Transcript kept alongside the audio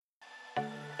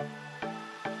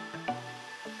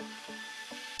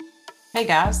Hey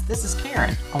guys, this is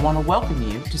Karen. I want to welcome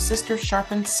you to Sister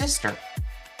Sharpens Sister.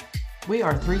 We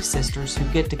are three sisters who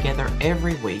get together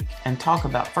every week and talk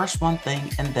about first one thing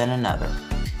and then another.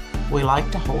 We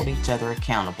like to hold each other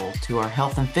accountable to our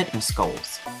health and fitness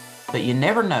goals, but you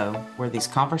never know where these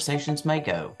conversations may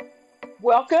go.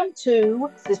 Welcome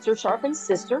to Sister Sharpens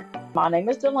Sister. My name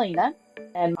is Delina,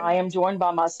 and I am joined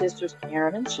by my sisters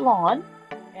Karen and Shalon.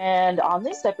 And on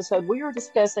this episode, we are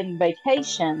discussing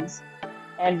vacations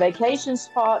and vacation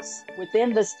spots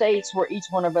within the states where each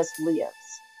one of us lives.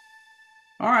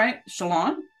 All right,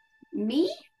 Shalon.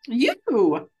 Me?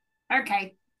 You.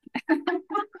 Okay.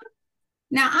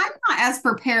 Now, I'm not as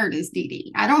prepared as Dee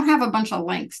Dee. I don't have a bunch of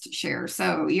links to share,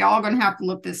 so y'all going to have to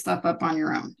look this stuff up on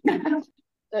your own.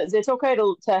 It's okay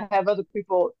to have other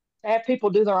people, to have people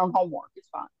do their own homework. It's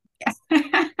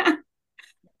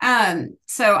fine.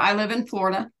 So I live in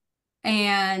Florida,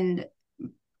 and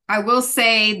I will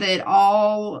say that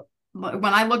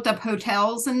when I looked up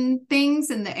hotels and things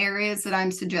in the areas that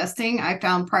I'm suggesting, I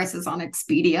found prices on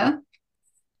Expedia.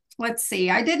 Let's see.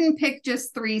 I didn't pick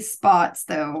just 3 spots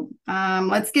though.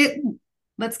 Let's get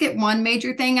one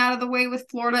major thing out of the way with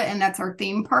Florida, and that's our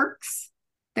theme parks.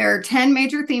 There are 10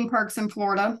 major theme parks in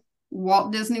Florida.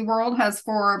 Walt Disney World has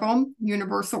 4 of them.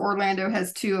 Universal Orlando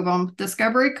has 2 of them.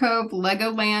 Discovery Cove,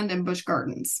 Legoland, and Busch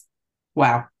Gardens.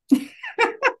 Wow.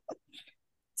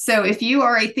 So if you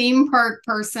are a theme park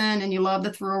person and you love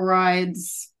the thrill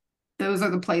rides, those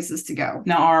are the places to go.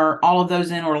 Now, are all of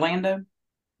those in Orlando?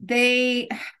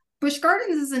 Busch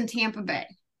Gardens is in Tampa Bay,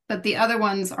 but the other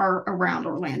ones are around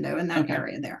Orlando in that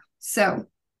area there. So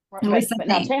Right. But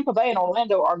now Tampa Bay and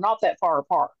Orlando are not that far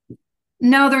apart.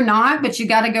 No, they're not, but you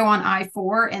got to go on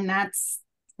I-4, and that's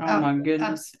my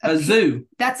goodness, a zoo.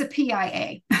 That's a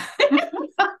PIA.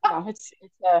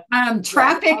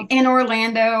 Traffic in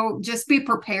Orlando, just be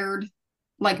prepared,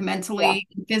 like mentally,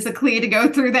 physically, to go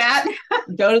through that.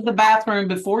 Go to the bathroom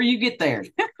before you get there.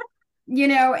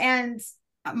 And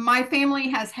my family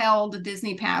has held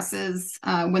Disney passes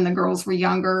when the girls were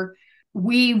younger.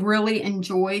 We really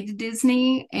enjoyed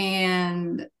Disney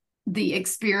and the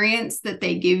experience that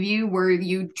they give you, where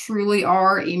you truly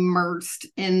are immersed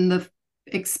in the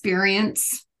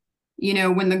experience.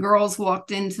 When the girls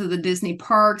walked into the Disney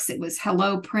parks, it was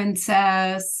Hello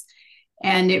Princess.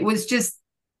 And it was just,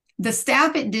 the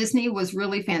staff at Disney was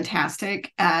really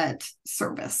fantastic at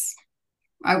service.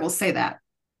 I will say that.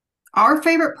 Our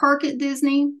favorite park at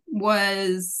Disney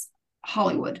was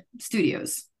Hollywood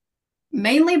Studios,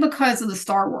 mainly because of the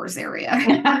Star Wars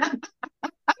area.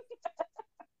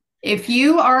 If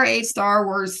you are a Star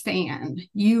Wars fan,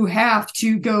 you have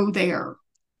to go there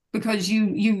because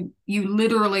you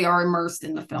literally are immersed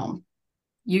in the film.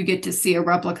 You get to see a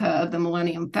replica of the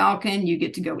Millennium Falcon. You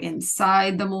get to go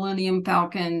inside the Millennium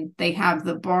Falcon. They have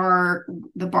the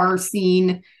bar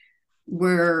scene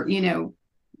where,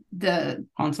 the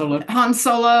Han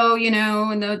Solo,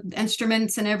 and the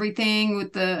instruments and everything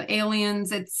with the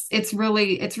aliens. It's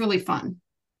really fun.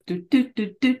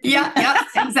 Yeah,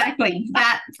 exactly.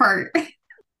 That part.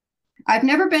 I've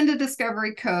never been to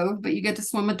Discovery Cove, but you get to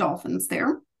swim with dolphins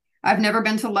there. I've never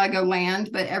been to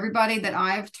Legoland, but everybody that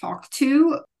I've talked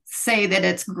to say that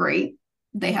it's great.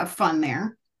 They have fun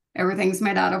there. Everything's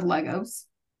made out of Legos.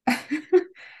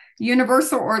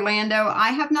 Universal Orlando, I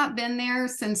have not been there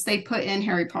since they put in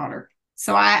Harry Potter.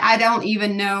 So I don't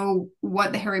even know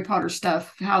what the Harry Potter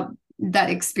stuff, how that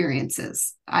experience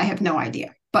is. I have no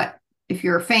idea. But if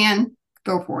you're a fan,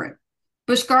 go for it.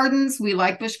 Busch Gardens, we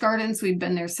like Busch Gardens. We've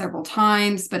been there several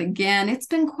times. But again, it's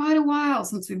been quite a while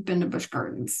since we've been to Busch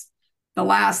Gardens. The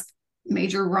last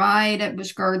major ride at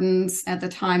Busch Gardens at the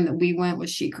time that we went was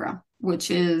SheiKra,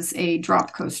 which is a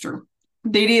drop coaster.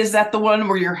 Dee Dee, is that the one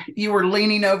where you were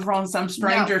leaning over on some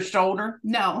stranger's shoulder?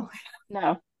 No,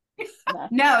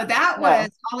 that was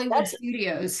Hollywood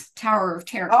Studios Tower of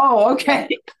Terror. Oh, okay.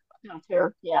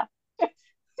 Terror, yeah.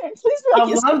 I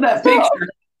love that picture.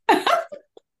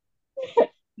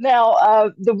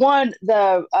 Now,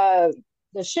 the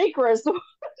SheiKra is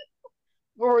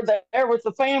we're there with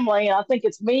the family, and I think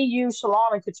it's me, you,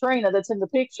 Shalon, and Katrina that's in the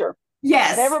picture.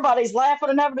 Yes. And everybody's laughing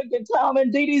and having a good time,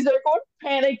 and Dee Dee's there going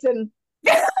panicked and.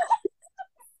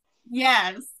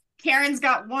 Yes. Karen's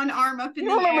got one arm up in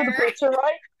the air. You remember the picture,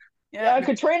 right? Yeah.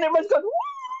 Katrina was going,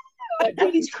 woo!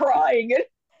 Dee Dee's crying.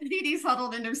 Dee Dee's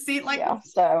huddled in her seat like,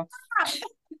 so.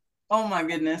 Oh my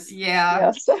goodness.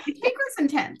 Yeah. SheiKra's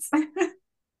intense.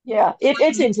 Yeah,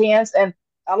 it's intense, and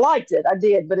I liked it. I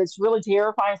did, but it's really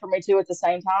terrifying for me too at the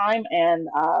same time. And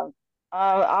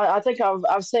I think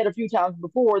I've said a few times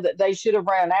before that they should have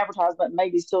ran an advertisement,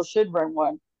 maybe still should run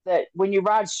one, that when you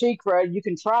ride SheiKra, you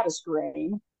can try to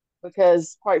scream,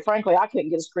 because, quite frankly, I couldn't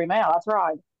get a scream out. I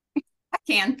tried. I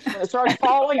can. When it starts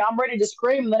falling, I'm ready to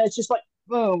scream, and then it's just like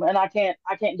boom, and I can't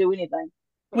do anything.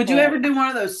 Would you ever do one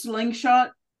of those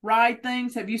slingshot ride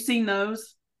things? Have you seen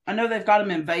those? I know they've got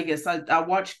them in Vegas. I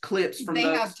watched clips from They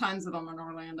those. have tons of them in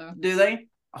Orlando. Do they?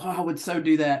 Oh, I would so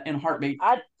do that in a heartbeat.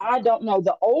 I don't know.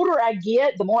 The older I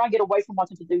get, the more I get away from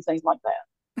wanting to do things like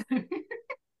that.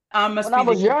 I must When be I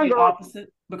was the complete younger,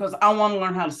 opposite because I want to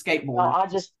learn how to skateboard. no, I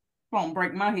just Won't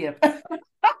break my hip.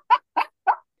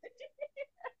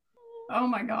 Oh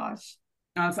my gosh.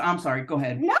 I'm sorry. Go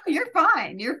ahead. No, you're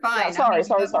fine. You're fine. yeah, sorry,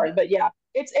 sorry. But yeah,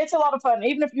 it's a lot of fun.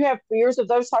 Even if you have fears of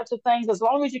those types of things, as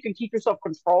long as you can keep yourself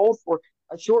controlled for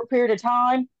a short period of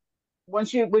time,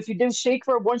 if you do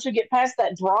Shikra, once you get past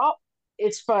that drop,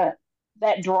 it's fun.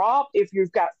 That drop, if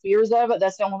you've got fears of it,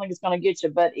 that's the only thing that's going to get you.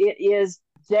 But it is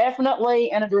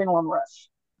definitely an adrenaline rush.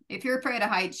 If you're afraid of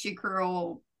heights, Shikra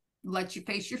will let you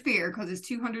face your fear because it's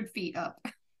 200 feet up.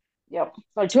 Yep.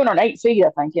 So 208 feet, I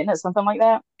think, isn't it? Something like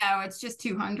that. No, it's just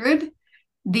 200.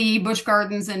 The Busch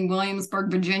Gardens in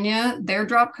Williamsburg, Virginia, their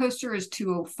drop coaster is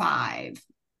 205.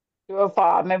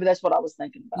 205. Maybe that's what I was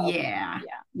thinking about.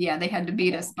 Yeah, they had to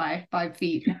beat us by 5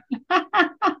 feet. I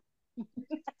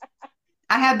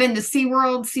have been to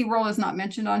SeaWorld. SeaWorld is not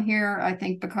mentioned on here, I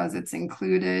think, because it's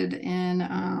included in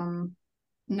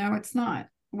no, it's not.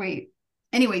 Wait.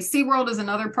 Anyway, SeaWorld is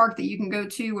another park that you can go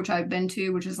to, which I've been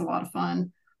to, which is a lot of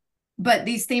fun. But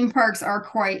these theme parks are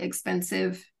quite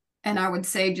expensive. And I would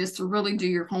say just to really do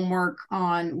your homework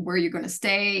on where you're going to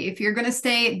stay. If you're going to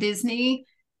stay at Disney,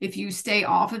 if you stay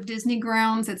off of Disney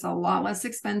grounds, it's a lot less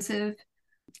expensive.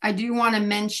 I do want to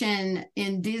mention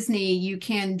in Disney, you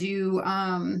can do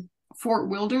Fort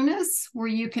Wilderness, where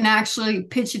you can actually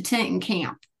pitch a tent and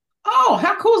camp. Oh,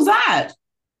 how cool is that?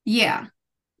 Yeah.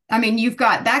 I mean, you've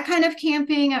got that kind of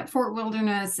camping at Fort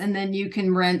Wilderness, and then you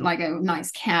can rent like a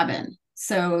nice cabin.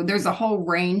 So there's a whole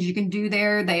range you can do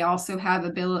there. They also have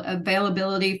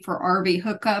availability for RV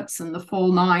hookups and the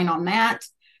full 9 on that.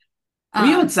 Well,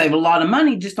 you would save a lot of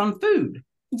money just on food.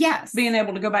 Yes. Being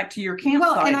able to go back to your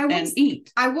campsite and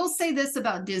eat. I will say this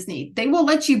about Disney. They will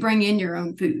let you bring in your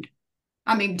own food.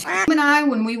 I mean, Tom and I,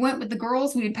 when we went with the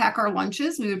girls, we would pack our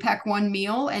lunches. We would pack one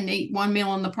meal and eat one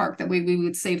meal in the park. That way we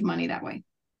would save money that way.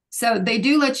 So they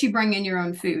do let you bring in your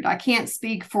own food. I can't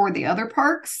speak for the other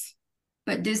parks,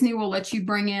 but Disney will let you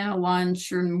bring in a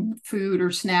lunch or food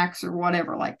or snacks or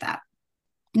whatever like that.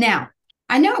 Now,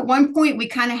 I know at one point we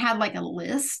kind of had like a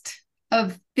list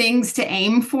of things to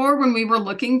aim for when we were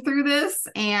looking through this.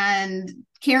 And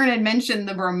Karen had mentioned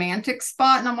the romantic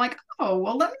spot. And I'm like, oh,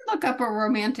 well, let me look up a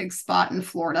romantic spot in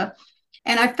Florida.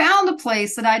 And I found a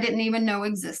place that I didn't even know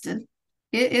existed.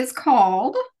 It is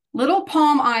called Little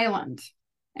Palm Island.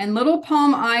 And Little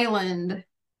Palm Island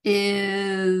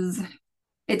it's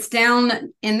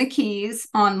down in the Keys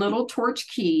on Little Torch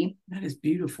Key. That is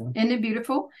beautiful. Isn't it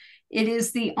beautiful? It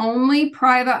is the only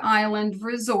private island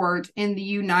resort in the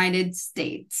United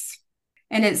States.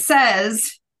 And it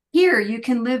says, here you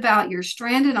can live out your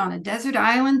stranded on a desert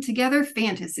island together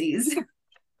fantasies.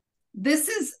 This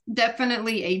is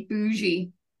definitely a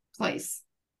bougie place.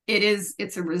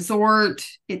 It's a resort,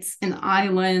 it's an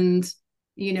island,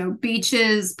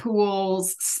 beaches,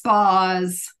 pools,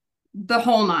 spas, the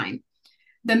whole 9.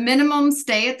 The minimum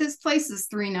stay at this place is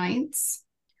 3 nights,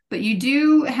 but you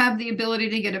do have the ability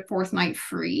to get a 4th night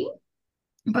free.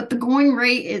 But the going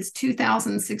rate is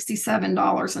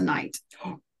 $2,067 a night.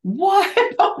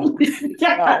 What?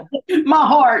 Wow. My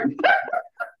heart.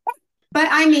 But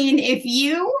I mean, if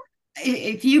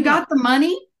you got the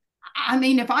money, I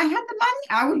mean, if I had the money,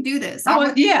 I would do this.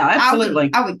 Yeah, absolutely.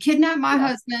 I would kidnap my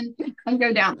husband and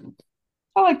go down.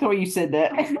 I like the way you said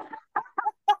that.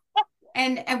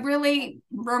 And really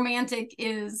romantic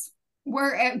is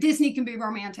where Disney can be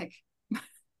romantic.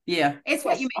 Yeah. It's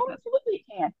what you make absolutely you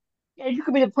can. Yeah, you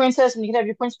could be the princess and you can have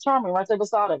your Prince Charming right there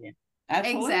beside of you.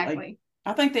 Absolutely. Exactly.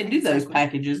 I think they do those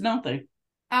packages, don't they?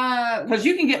 Because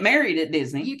you can get married at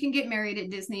Disney. You can get married at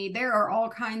Disney. There are all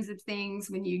kinds of things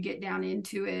when you get down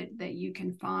into it that you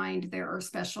can find. There are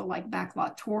special like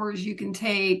backlot tours you can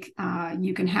take.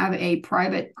 You can have a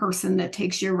private person that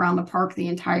takes you around the park the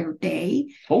entire day.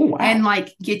 Oh, wow. And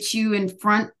like get you in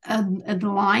front of the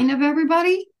line of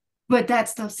everybody. But that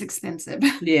stuff's expensive.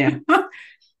 Yeah.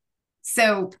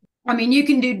 So, I mean, you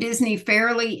can do Disney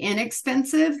fairly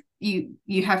inexpensive.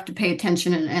 You have to pay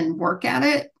attention and work at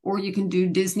it, or you can do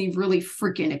Disney really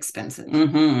freaking expensive.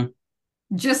 Mm-hmm.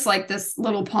 Just like this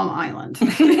Little Palm Island.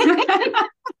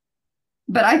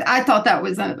 But I thought that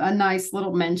was a nice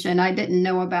little mention. I didn't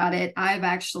know about it. I've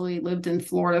actually lived in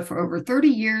Florida for over 30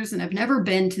 years and I've never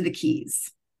been to the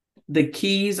Keys. The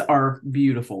Keys are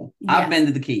beautiful. I've Yes. been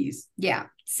to the Keys. Yeah.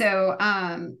 So,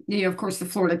 of course, the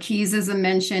Florida Keys is a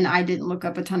mention. I didn't look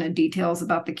up a ton of details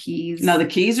about the Keys. No, the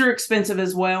Keys are expensive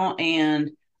as well.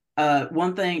 And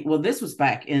one thing, well, this was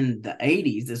back in the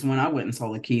 80s is when I went and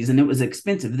saw the Keys, and it was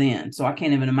expensive then. So I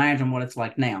can't even imagine what it's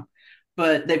like now.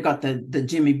 But they've got the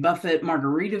Jimmy Buffett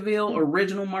Margaritaville,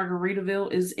 original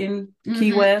Margaritaville is in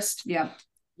Key West. Yeah.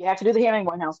 You have to do the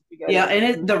Hemingway House if you go. Yeah,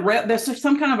 and there's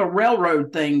some kind of a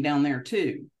railroad thing down there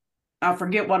too. I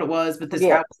forget what it was, but this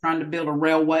guy was trying to build a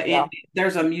railway. Yeah.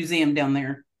 There's a museum down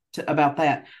there about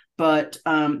that. But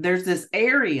there's this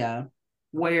area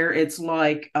where it's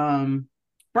like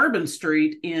Bourbon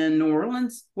Street in New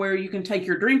Orleans, where you can take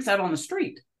your drinks out on the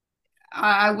street.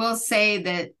 I will say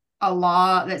that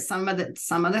some of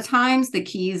the times the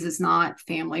Keys is not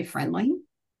family friendly,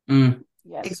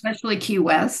 Yes. especially Key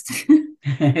West.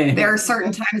 There are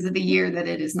certain times of the year that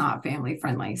it is not family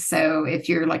friendly. So if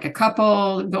you're like a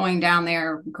couple going down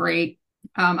there, great.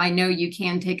 I know you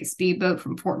can take a speedboat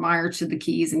from Fort Myers to the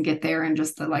Keys and get there in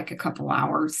just like a couple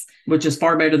hours, which is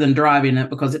far better than driving it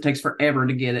because it takes forever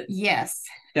to get it. Yes.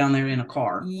 Down there in a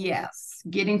car. Yes.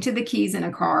 Getting to the Keys in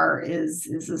a car is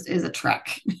a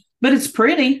trek. But it's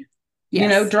pretty.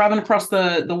 Yes. Driving across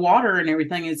the water and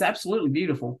everything is absolutely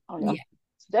beautiful. Oh, yeah.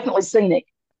 It's definitely scenic.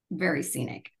 Very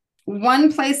scenic.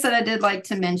 One place that I did like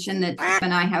to mention that Jeff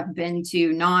and I have been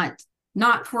to, not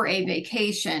for a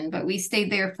vacation, but we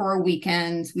stayed there for a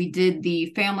weekend. We did the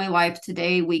Family Life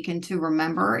Today Weekend to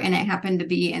Remember, and it happened to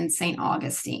be in St.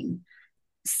 Augustine.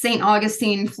 St.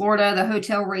 Augustine, Florida, the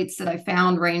hotel rates that I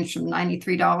found range from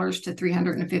 $93 to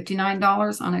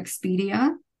 $359 on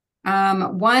Expedia.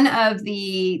 One of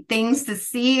the things to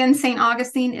see in St.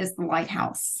 Augustine is the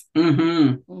lighthouse.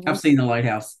 I've seen the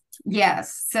lighthouse.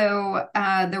 Yes. So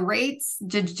the rates,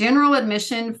 the general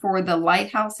admission for the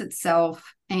lighthouse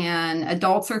itself, and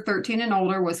adults are 13 and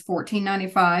older, was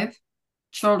 $14.95.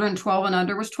 Children 12 and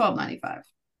under was $12.95.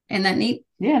 Isn't that neat?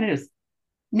 Yeah, it is.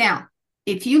 Now,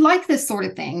 if you like this sort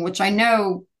of thing, which I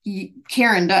know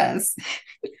Karen does,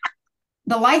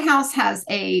 the lighthouse has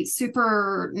a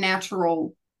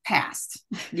supernatural past.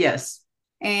 Yes.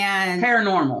 And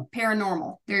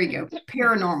paranormal. There you go.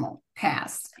 Paranormal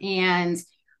past. And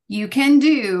you can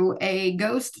do a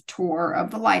ghost tour of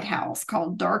the lighthouse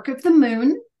called Dark of the Moon.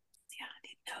 Yeah, I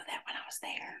didn't know that when I was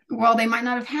there. Well, they might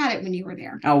not have had it when you were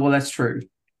there. Oh, well, that's true.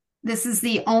 This is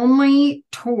the only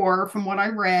tour, from what I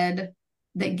read,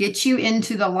 that gets you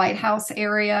into the lighthouse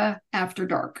area after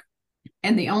dark.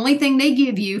 And the only thing they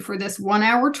give you for this 1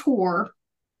 hour tour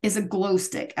is a glow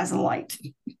stick as a light.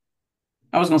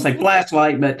 I was going to say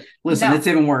flashlight, but listen, It's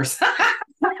even worse.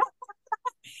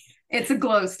 It's a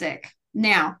glow stick.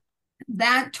 Now,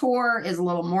 that tour is a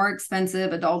little more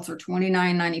expensive. Adults are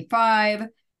 $29.95.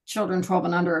 Children 12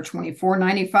 and under are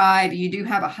 $24.95. You do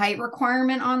have a height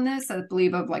requirement on this, I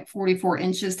believe, of like 44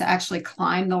 inches to actually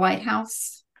climb the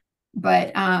lighthouse.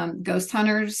 But ghost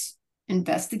hunters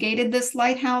investigated this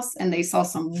lighthouse and they saw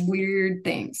some weird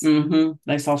things.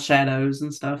 They saw shadows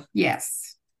and stuff.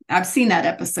 Yes. I've seen that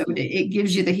episode. It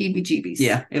gives you the heebie-jeebies.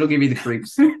 Yeah, it'll give you the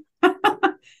creeps.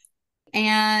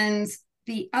 And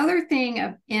the other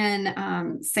thing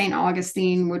in St.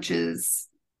 Augustine, which is,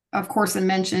 of course, a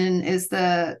mention, is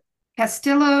the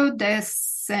Castillo de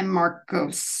San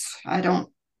Marcos. I don't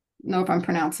know if I'm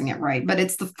pronouncing it right, but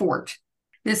it's the fort.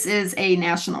 This is a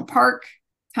national park,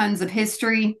 tons of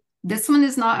history. This one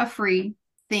is not a free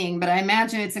thing, but I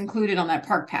imagine it's included on that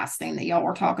park pass thing that y'all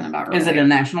were talking about earlier. Is it a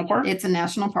national park? It's a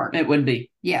national park. It would be.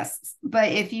 Yes.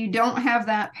 But if you don't have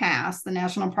that pass, the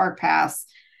national park pass,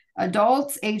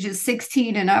 adults ages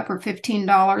 16 and up are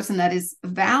 $15, and that is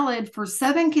valid for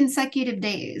 7 consecutive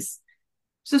days.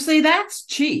 So see, that's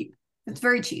cheap. It's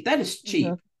very cheap. That is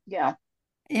cheap. Yeah.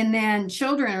 And then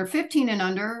children are 15 and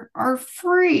under are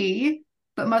free,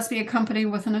 but must be accompanied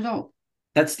with an adult.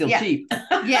 That's still cheap.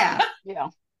 Yeah. Yeah.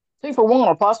 2 for 1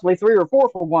 or possibly 3 or 4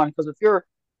 for 1. Because if you're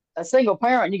a single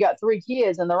parent and you got 3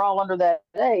 kids and they're all under that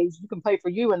age, you can pay for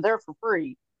you and they're for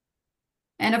free.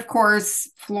 And of course,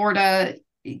 Florida,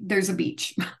 there's a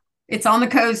beach. It's on the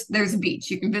coast. There's a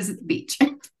beach. You can visit the beach.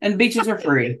 And beaches are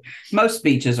free. Most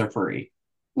beaches are free.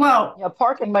 Well, yeah,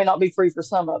 parking may not be free for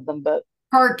some of them, but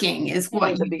parking is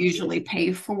what you usually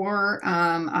pay for.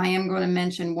 I am going to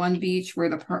mention one beach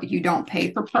where you don't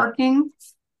pay for parking.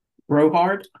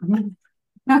 Rohard.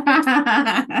 We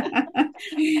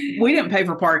didn't pay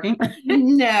for parking.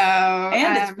 No.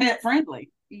 And it's pet friendly.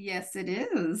 Yes, it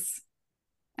is.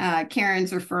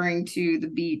 Karen's referring to the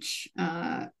beach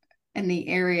in the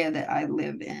area that I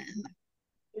live in.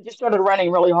 It just started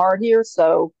raining really hard here,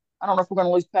 so I don't know if we're going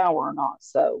to lose power or not.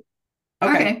 So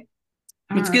okay.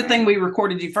 It's a good thing we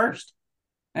recorded you first.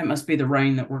 That must be the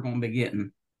rain that we're going to be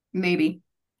getting. Maybe.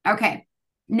 Okay.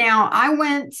 Now I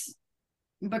went,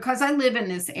 because I live in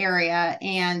this area,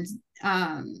 and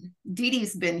Dee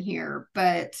Dee's been here,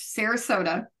 but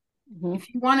Sarasota,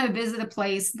 if you want to visit a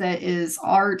place that is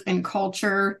art and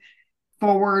culture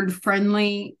forward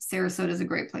friendly, Sarasota is a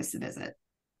great place to visit.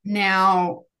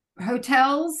 Now,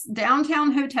 hotels,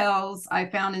 downtown hotels, I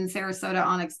found in Sarasota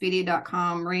on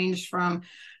Expedia.com ranged from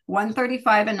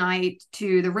 $135 a night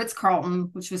to the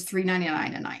Ritz-Carlton, which was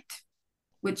 $399 a night,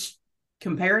 which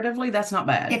comparatively, that's not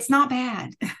bad. It's not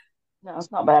bad. No,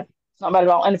 it's not bad. It's not bad at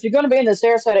all. And if you're going to be in the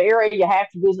Sarasota area, you have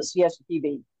to visit Siesta Key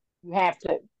Beach. You have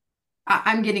to.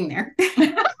 I'm getting there.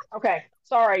 Okay.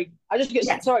 Sorry. I just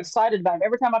get so excited about it.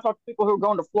 Every time I talk to people who are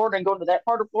going to Florida and going to that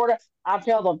part of Florida, I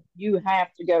tell them, you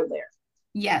have to go there.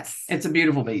 Yes. It's a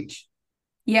beautiful beach.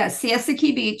 Yes, Siesta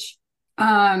Key Beach.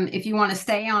 If you want to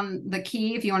stay on the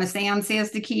Key, if you want to stay on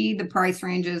Siesta Key, the price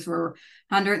ranges were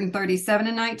 $137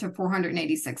 a night to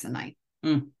 $486 a night.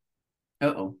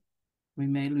 Uh-oh. We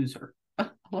may lose her.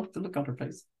 I'll have to look on her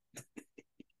face.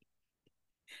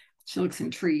 She looks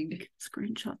intrigued.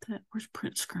 Screenshot that. Where's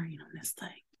print screen on this thing?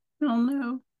 Oh,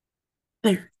 no.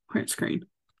 There, print screen.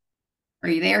 Are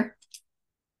you there?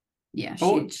 Yeah.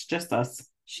 It's just us.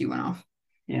 She went off.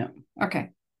 Yeah. Okay.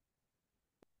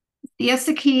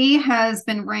 Siesta Key has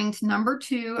been ranked number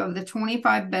 2 of the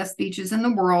 25 best beaches in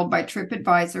the world by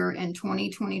TripAdvisor in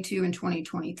 2022 and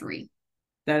 2023.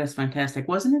 That is fantastic.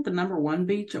 Wasn't it the number 1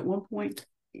 beach at one point?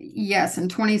 Yes, in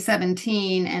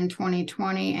 2017 and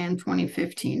 2020 and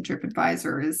 2015,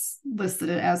 TripAdvisor is listed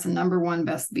it as the number 1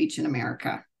 best beach in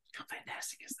America. How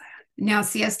fantastic is that? Now,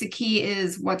 Siesta Key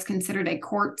is what's considered a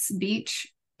quartz beach,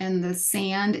 and the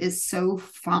sand is so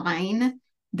fine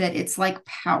that it's like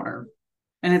powder.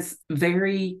 And it's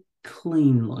very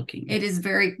clean looking. It is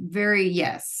very, very,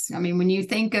 yes. I mean, when you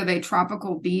think of a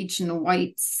tropical beach and the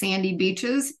white sandy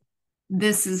beaches,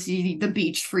 this is the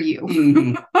beach for you.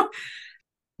 Mm-hmm.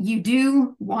 You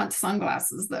do want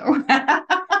sunglasses, though.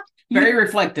 Very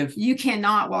reflective. You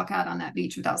cannot walk out on that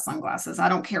beach without sunglasses. I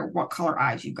don't care what color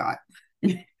eyes you got.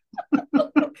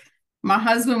 My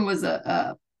husband was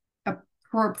a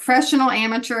professional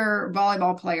amateur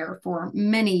volleyball player for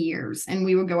many years, and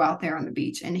we would go out there on the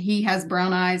beach, and he has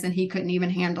brown eyes, and he couldn't even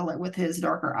handle it with his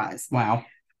darker eyes. Wow.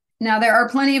 Now, there are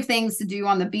plenty of things to do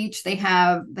on the beach. They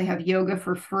have yoga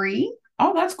for free.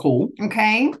 Oh, that's cool.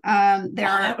 Okay.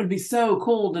 That would be so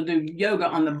cool to do yoga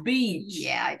on the beach.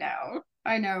 Yeah,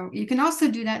 I know. You can also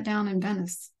do that down in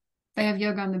Venice. They have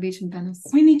yoga on the beach in Venice.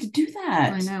 We need to do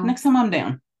that. I know. Next time I'm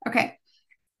down. Okay.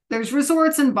 There's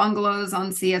resorts and bungalows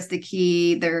on Siesta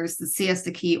Key. There's the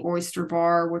Siesta Key Oyster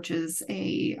Bar, which is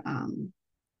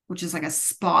like a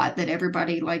spot that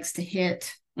everybody likes to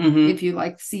hit if you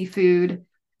like seafood.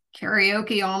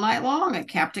 Karaoke all night long at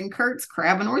Captain Kurt's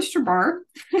Crab and Oyster Bar.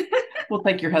 We'll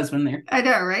take your husband there. I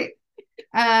know, right?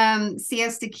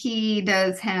 Siesta Key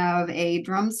does have a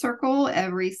drum circle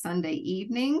every Sunday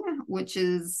evening, which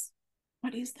is...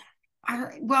 What is that?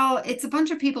 Well, it's a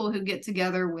bunch of people who get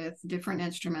together with different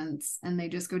instruments, and they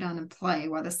just go down and play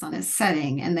while the sun is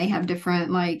setting, and they have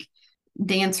different like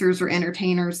dancers or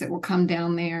entertainers that will come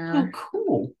down there. Oh,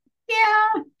 cool.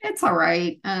 Yeah, it's all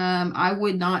right. I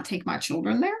would not take my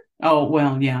children there. Oh,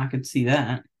 well, yeah, I could see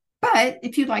that. But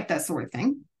if you like that sort of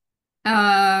thing.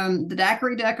 The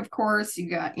daiquiri deck, of course, you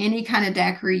got any kind of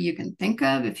daiquiri you can think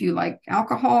of. If you like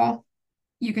alcohol,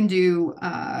 you can do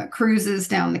cruises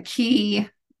down the Key.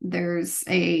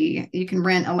 You can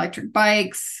rent electric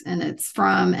bikes, and it's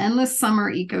from Endless Summer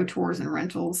Eco Tours and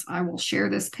Rentals. I will share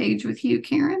this page with you,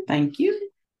 Karen. Thank you.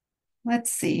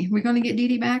 Let's see. We're going to get Dee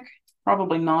Dee back?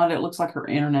 Probably not. It looks like her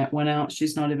internet went out.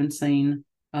 She's not even seen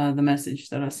the message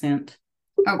that I sent.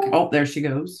 Okay. Oh, there she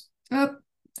goes. Oh,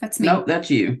 that's me. Nope, that's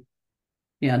you.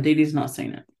 Yeah, Dee Dee's not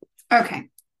seen it. Okay.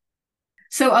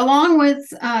 So along with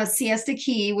Siesta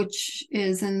Key, which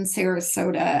is in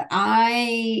Sarasota,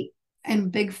 I am a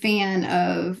big fan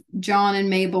of John and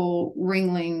Mabel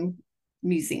Ringling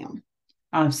Museum.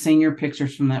 I've seen your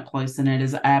pictures from that place, and it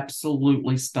is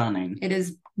absolutely stunning. It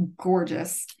is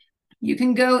gorgeous. You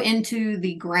can go into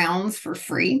the grounds for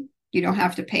free. You don't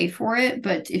have to pay for it,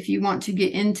 but if you want to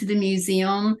get into the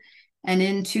museum and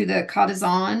into the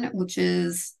Cottazon, which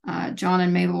is John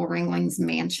and Mabel Ringling's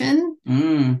mansion,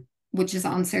 which is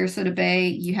on Sarasota Bay,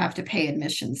 you have to pay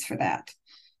admissions for that.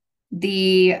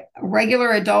 The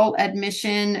regular adult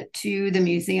admission to the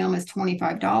museum is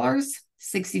 $25.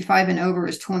 65 and over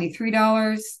is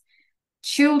 $23.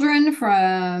 Children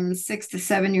from 6 to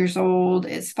 7 years old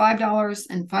is $5,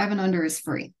 and 5 and under is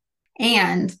free.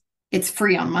 And it's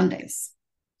free on Mondays.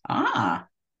 Ah.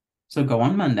 So go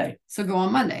on Monday. So go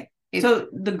on Monday. So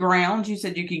the grounds, you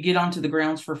said you could get onto the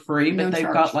grounds for free, but No they've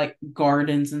charge. got like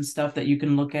gardens and stuff that you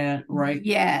can look at, right?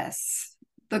 Yes.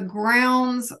 The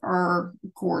grounds are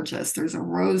gorgeous. There's a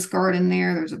rose garden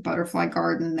there. There's a butterfly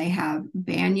garden. They have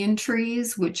banyan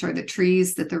trees, which are the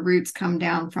trees that the roots come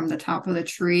down from the top of the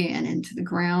tree and into the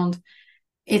ground.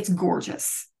 It's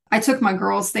gorgeous. I took my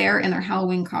girls there in their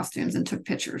Halloween costumes and took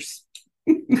pictures.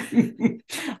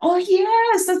 Oh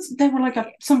yes, they were like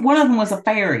one of them was a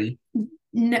fairy.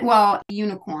 Well,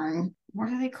 unicorn. What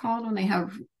are they called when they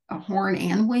have a horn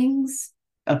and wings?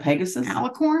 A Pegasus?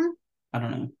 Alicorn? I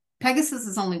don't know. Pegasus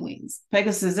is only wings.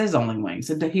 Pegasus is only wings.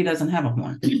 He doesn't have a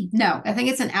horn. No, I think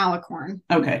it's an alicorn.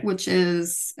 Okay. Which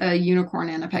is a unicorn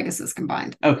and a Pegasus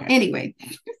combined. Okay. Anyway,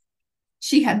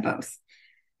 she had both.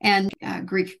 And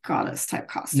Greek goddess type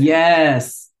costume.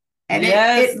 Yes. And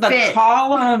yes, it the fit.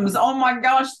 Columns. Oh my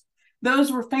gosh.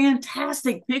 Those were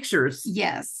fantastic pictures.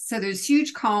 Yes. So there's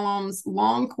huge columns,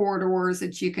 long corridors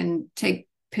that you can take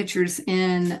pictures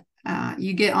in.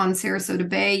 You get on Sarasota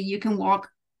Bay. You can walk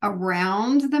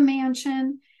around the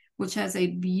mansion, which has a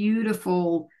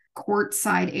beautiful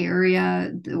courtside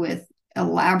area with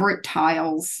elaborate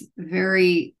tiles,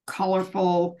 very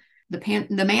colorful.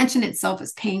 The mansion itself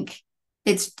is pink.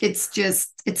 It's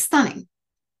stunning.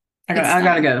 I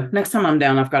gotta go. Next time I'm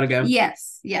down, I've got to go.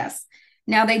 Yes.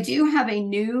 Now they do have a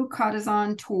new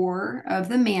Cottazon tour of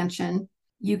the mansion.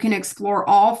 You can explore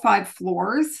all 5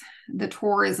 floors. The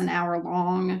tour is an hour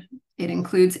long. It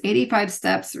includes 85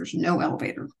 steps. There's no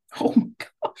elevator. Oh my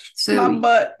gosh. So my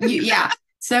butt. yeah.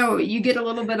 So you get a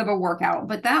little bit of a workout,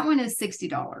 but that one is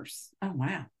 $60. Oh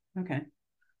wow. Okay.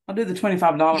 I'll do the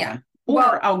 $25 Yeah. one.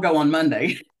 Or I'll go on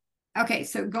Monday. Okay,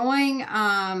 so going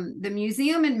the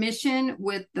museum admission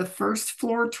with the first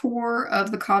floor tour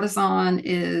of the Cottazon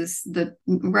is the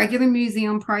regular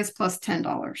museum price plus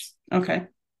 $10. Okay.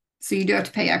 So you do have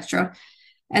to pay extra.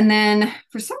 And then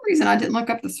for some reason, I didn't look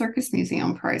up the circus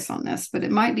museum price on this, but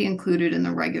it might be included in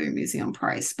the regular museum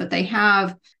price. But they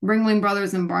have Ringling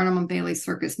Brothers and Barnum and Bailey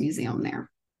Circus Museum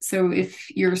there. So if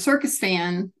you're a circus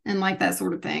fan and like that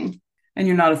sort of thing. And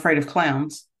you're not afraid of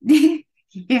clowns.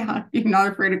 Yeah, you're not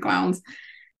afraid of clowns.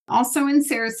 Also in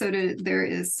Sarasota, there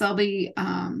is Selby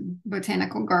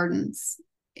Botanical Gardens.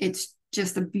 It's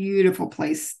just a beautiful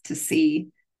place to see.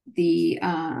 The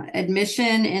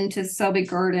admission into Selby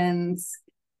Gardens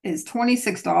is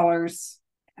 $26.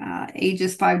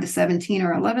 Ages 5 to 17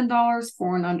 are $11.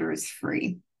 4 and under is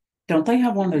free. Don't they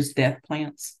have one of those death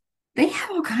plants? They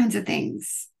have all kinds of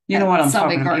things. You know what I'm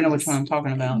Selby talking about. You know Gardens. which one I'm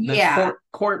talking about. The Yeah.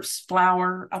 corpse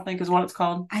flower, I think is what it's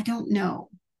called. I don't know.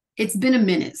 It's been a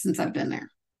minute since I've been there.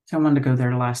 So I wanted to go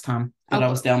there the last time that I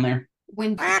was down there.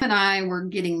 When Jim and I were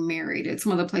getting married, it's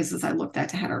one of the places I looked at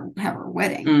to have our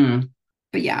wedding. Mm.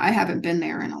 But yeah, I haven't been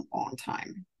there in a long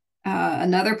time.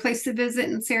 Another place to visit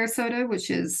in Sarasota, which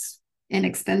is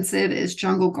inexpensive, is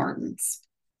Jungle Gardens.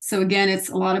 So again, it's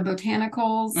a lot of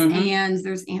botanicals and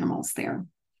there's animals there.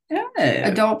 Yeah.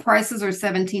 Adult prices are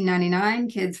 $17.99.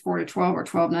 Kids 4 to 12 are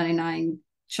 $12.99.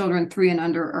 Children 3 and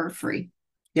under are free.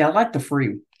 Yeah, I like the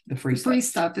free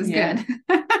stuff is good.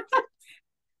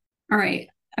 All right.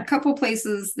 A couple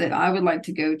places that I would like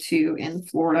to go to in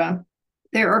Florida.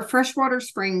 There are freshwater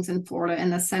springs in Florida in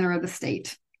the center of the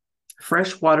state.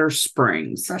 Freshwater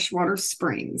springs. Freshwater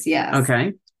springs, yes.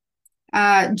 Okay.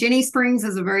 Jenny Springs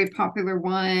is a very popular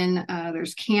one.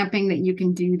 There's camping that you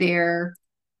can do there.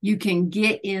 You can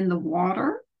get in the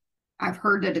water. I've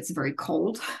heard that it's very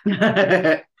cold.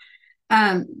 But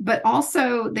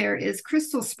also there is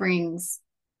Crystal Springs.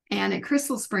 And at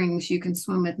Crystal Springs, you can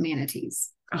swim with manatees.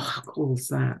 Oh, how cool is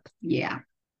that? Yeah.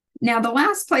 Now, the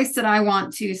last place that I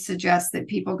want to suggest that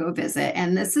people go visit,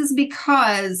 and this is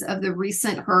because of the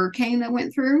recent hurricane that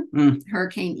went through,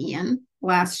 Hurricane Ian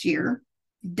last year,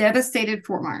 devastated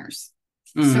Fort Myers.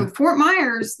 So Fort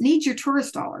Myers needs your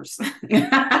tourist dollars.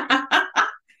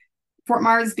 Fort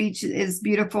Myers Beach is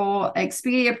beautiful.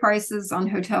 Expedia prices on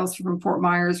hotels from Fort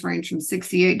Myers range from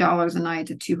 $68 a night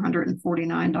to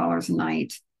 $249 a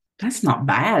night. That's not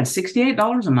bad.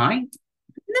 $68 a night?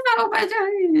 No, but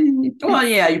well,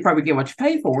 yeah, you probably get what you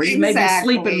pay for. You may be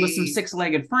Exactly. sleeping with some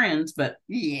 6-legged friends, but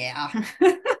yeah.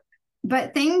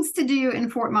 But things to do in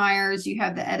Fort Myers, you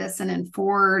have the Edison and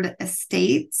Ford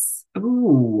Estates.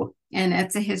 ooh, And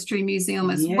it's a history museum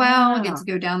as well. I get to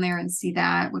go down there and see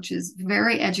that, which is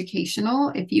very educational.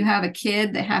 If you have a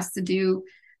kid that has to do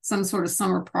some sort of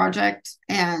summer project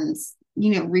and,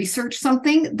 research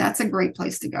something, that's a great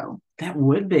place to go. that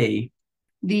would be.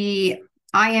 The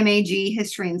IMAG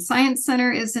History and Science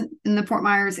Center is in the Fort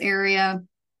Myers area.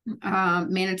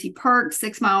 Manatee Park,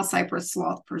 6 Mile Cypress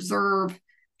Sloth Preserve.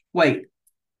 Wait,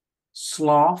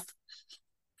 sloth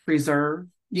preserve.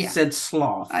 You Yeah. said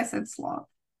sloth. I said sloth.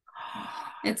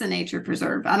 It's a nature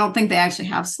preserve. I don't think they actually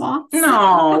have sloths.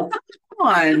 No, come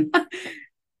on.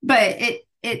 But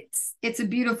it's a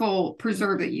beautiful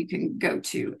preserve that you can go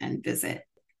to and visit.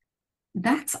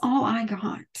 That's all I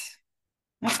got.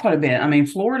 That's quite a bit. I mean,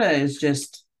 Florida is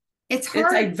just, It's hard.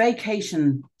 it's a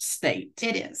vacation state.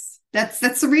 It is. That's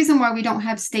the reason why we don't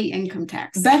have state income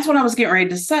tax. That's what I was getting ready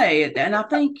to say. And I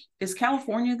think, is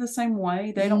California the same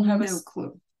way? They don't have a no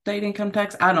clue. state income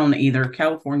tax? I don't either.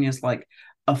 California is like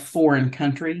a foreign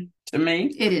country to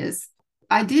me. It is.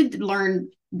 I did learn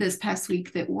this past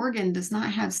week that Oregon does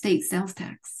not have state sales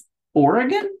tax.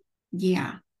 Oregon?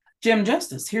 Yeah. Jim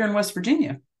Justice here in West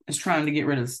Virginia is trying to get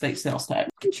rid of the state sales tax.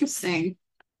 Interesting.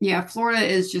 Yeah, Florida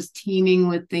is just teeming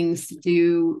with things to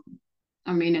do.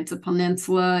 I mean, it's a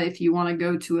peninsula. If you want to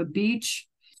go to a beach,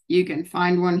 you can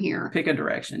find one here. Pick a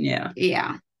direction, yeah.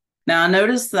 Yeah. Now, I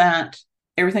noticed that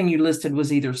everything you listed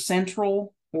was either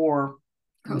central or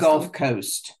Coastal. Gulf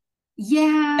Coast,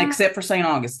 Yeah. except for St.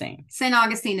 Augustine. St.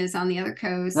 Augustine is on the other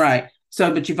coast. Right.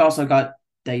 So, but you've also got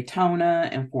Daytona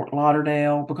and Fort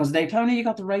Lauderdale, because Daytona, you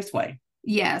got the raceway.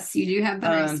 Yes, you do have the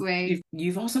raceway.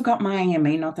 You've also got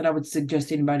Miami. Not that I would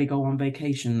suggest anybody go on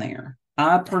vacation there.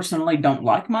 I personally don't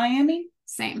like Miami.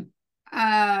 Same.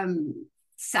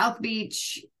 South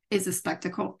Beach is a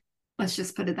spectacle. Let's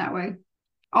just put it that way.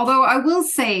 Although I will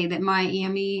say that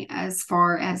Miami, as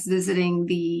far as visiting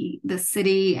the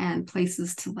city and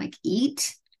places to like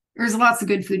eat, there's lots of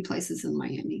good food places in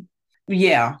Miami.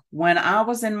 Yeah. When I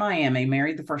was in Miami,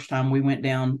 married the first time, we went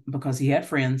down because he had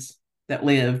friends that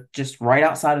lived just right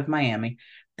outside of Miami.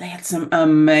 They had some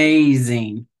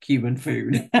amazing Cuban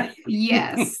food.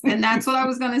 Yes. And that's what I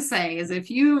was going to say is if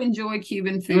you enjoy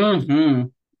Cuban food,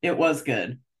 It was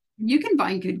good. you can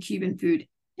find good Cuban food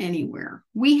anywhere.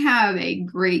 We have a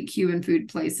great Cuban food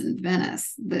place in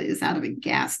Venice that is out of a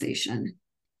gas station.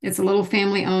 It's a little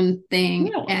family owned thing,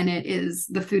 Really? and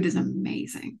the food is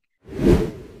amazing.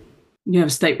 You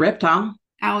have state reptile,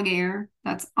 Alligator,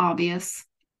 that's obvious.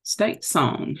 state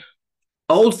song,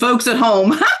 old folks at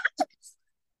home.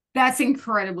 That's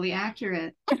incredibly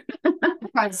accurate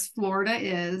because Florida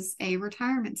is a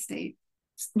retirement state.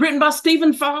 Written by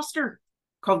Stephen Foster,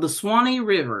 called The Swanee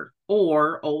River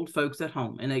or Old Folks at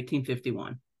Home in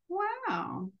 1851.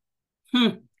 Wow.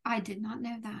 I did not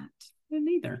know that. Me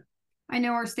neither. I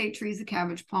know our state tree is a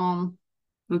cabbage palm.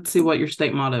 Let's see what your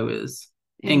state motto is.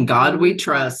 In God we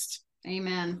trust.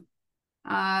 Amen.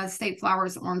 State flower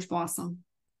is orange blossom.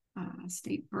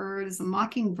 State bird is a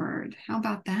mockingbird. How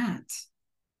about that?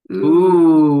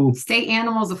 Ooh. State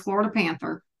animal is a Florida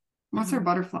panther. What's our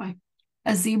butterfly?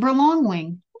 A zebra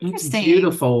longwing. It's Interesting.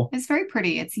 beautiful. It's very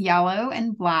pretty. It's yellow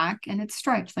and black and it's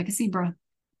striped like a zebra.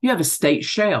 You have a state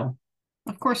shell,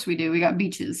 Of course we do. We got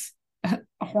beaches. A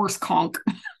horse conch.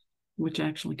 which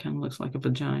actually kind of looks like a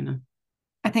vagina.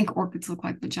 I think orchids look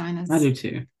like vaginas. I do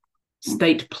too.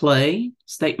 State play,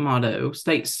 state motto,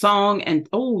 state song, and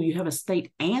you have a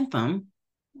state anthem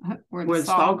Where where the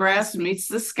sawgrass meets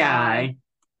the sky.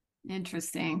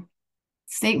 Interesting.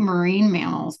 State marine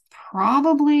mammals,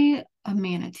 probably a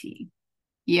manatee.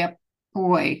 Yep.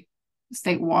 Boy.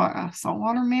 State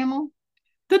saltwater mammal,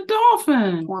 The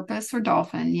dolphin. porpoise or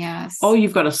dolphin. Yes. Oh,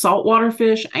 you've got a saltwater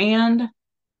fish and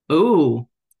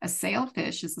A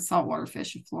sailfish is a saltwater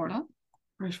fish in Florida.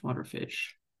 freshwater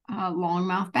fish.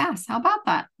 Longmouth bass. How about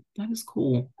that? That is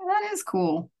cool. That is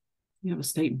cool. You have a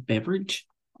state beverage.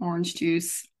 Orange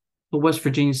juice. The West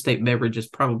Virginia state beverage is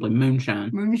probably moonshine.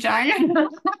 Moonshine.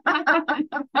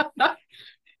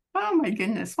 Oh my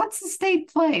goodness. What's the state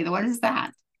play? What is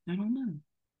that? I don't know.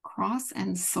 Cross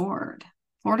and Sword.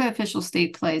 Florida official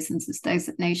state play since its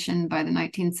designation by the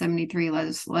 1973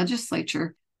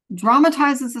 legislature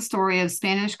dramatizes the story of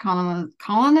Spanish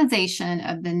colonization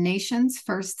of the nation's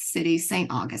first city,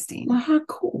 St. Augustine, Well, how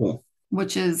cool.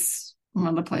 which is one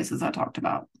of the places I talked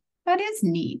about. That is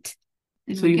neat.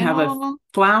 Did So we you get have all a of them?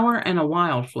 flower and a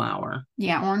wildflower.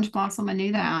 Yeah, orange blossom. I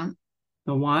knew that.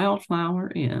 The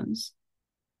wildflower is,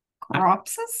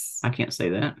 Coreopsis? I can't say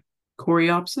that,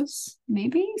 Coreopsis.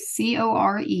 Maybe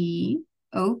Coreopsis.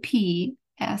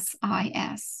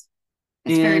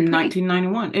 It's In very pretty.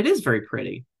 1991. It is very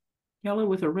pretty. Yellow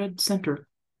with a red center.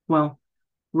 Well,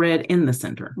 red in the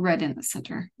center. Red in the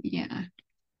center. Yeah.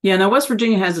 Yeah, now West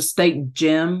Virginia has a state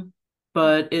gem,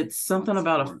 but it's something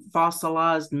about a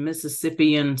fossilized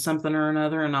Mississippian something or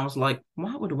another. And I was like,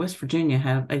 why would West Virginia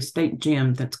have a state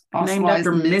gem that's named Fossilized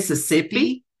after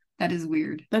Mississippi? That is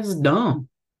weird. That's dumb.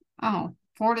 Oh,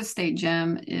 Florida state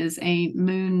gem is a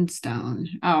moonstone.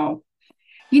 Oh,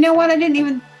 you know what? I didn't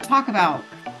even talk about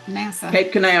NASA.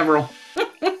 Cape Canaveral.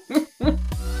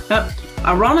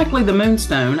 Ironically, the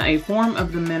moonstone, a form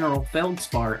of the mineral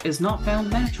feldspar, is not found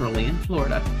naturally in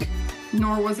Florida.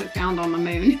 Nor was it found on the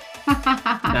moon.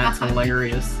 That's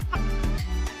hilarious.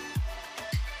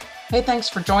 Hey, thanks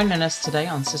for joining us today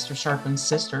on Sister Sharpens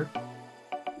Sister.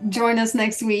 Join us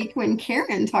next week when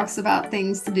Karen talks about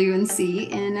things to do and see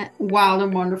in wild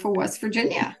and wonderful West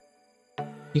Virginia.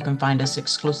 You can find us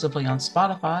exclusively on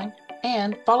Spotify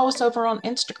and follow us over on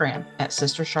Instagram at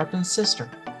Sister Sharpens Sister.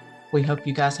 We hope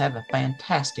you guys have a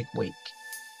fantastic week.